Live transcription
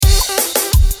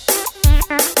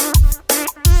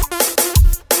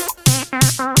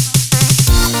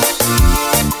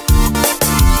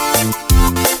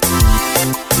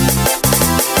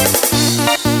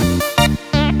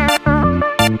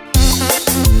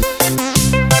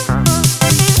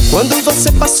Quando você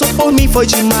passou por mim foi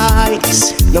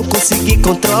demais, não consegui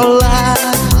controlar.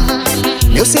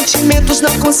 Meus sentimentos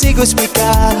não consigo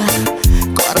explicar,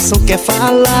 coração quer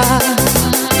falar.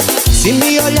 Se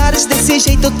me olhares desse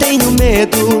jeito eu tenho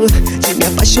medo de me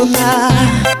apaixonar.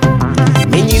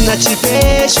 Menina, te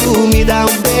vejo, me dá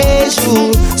um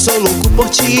beijo, sou louco por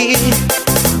ti.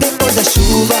 Depois da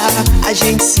chuva, a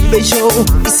gente se beijou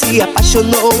e se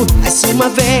apaixonou mais uma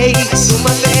vez,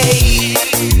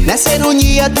 Nessa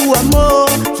ironia do amor,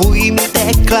 fui me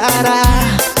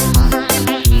declarar.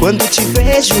 Quando te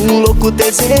vejo, um louco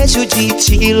desejo de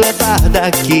te levar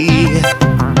daqui.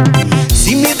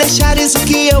 Se me deixares, o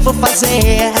que eu vou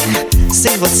fazer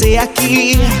sem você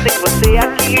aqui?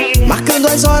 Marcando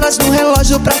as horas no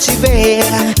relógio pra te ver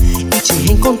e te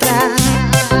reencontrar.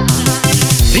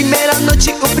 Primeira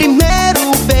noite, o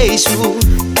primeiro beijo,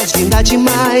 és linda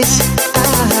demais.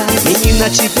 Menina,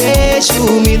 te vejo,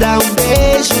 me dá um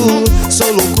beijo,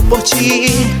 sou louco por ti.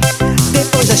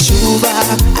 Depois da chuva,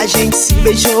 a gente se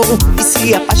beijou e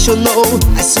se apaixonou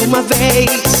mais uma vez.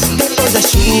 Depois da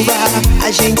chuva,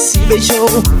 a gente se beijou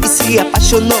e se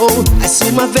apaixonou mais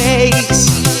uma vez.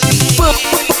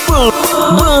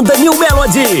 Manda New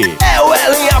Melody. É o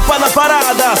Werlen na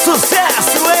parada.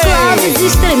 Sucesso, hein? Cloves e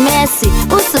Stremece,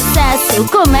 o sucesso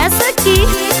começa aqui.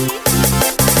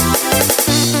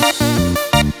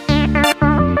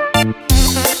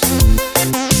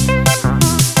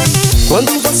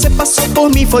 Quando você passou por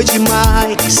mim foi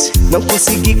demais, não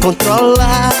consegui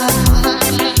controlar.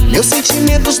 Meus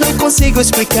sentimentos não consigo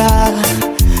explicar,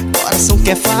 coração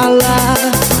quer falar.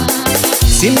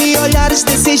 Se me olhares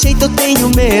desse jeito eu tenho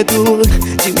medo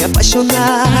de me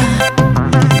apaixonar.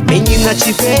 Menina,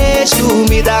 te vejo,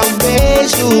 me dá um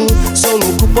beijo, sou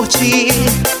louco por ti.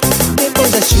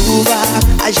 Depois da chuva,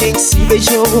 a gente se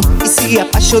beijou e se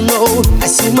apaixonou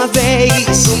mais uma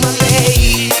vez,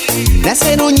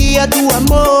 Nessa ironia do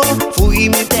amor, fui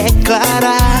me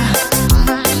declarar.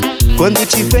 Quando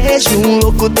te vejo, um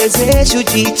louco desejo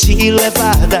de te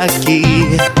levar daqui.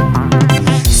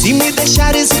 Se me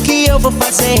deixares, o que eu vou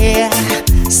fazer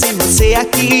sem você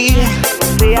aqui?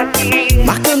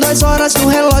 Marcando as horas no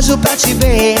relógio pra te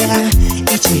ver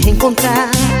e te reencontrar.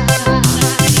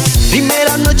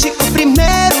 Primeira noite, o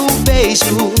primeiro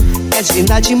beijo, és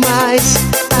linda demais.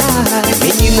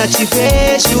 Menina, te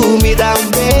vejo, me dá um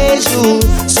beijo,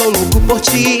 sou louco por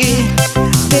ti.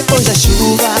 Depois da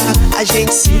chuva, a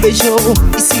gente se beijou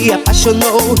e se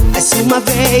apaixonou mais uma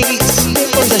vez.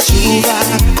 Depois da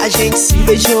chuva, a gente se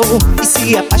beijou e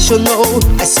se apaixonou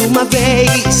mais uma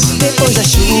vez. Depois da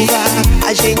chuva,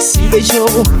 a gente se beijou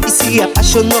e se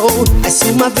apaixonou mais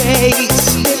uma vez.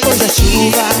 Depois da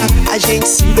chuva, a gente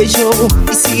se beijou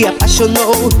e se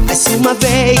apaixonou mais uma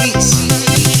vez.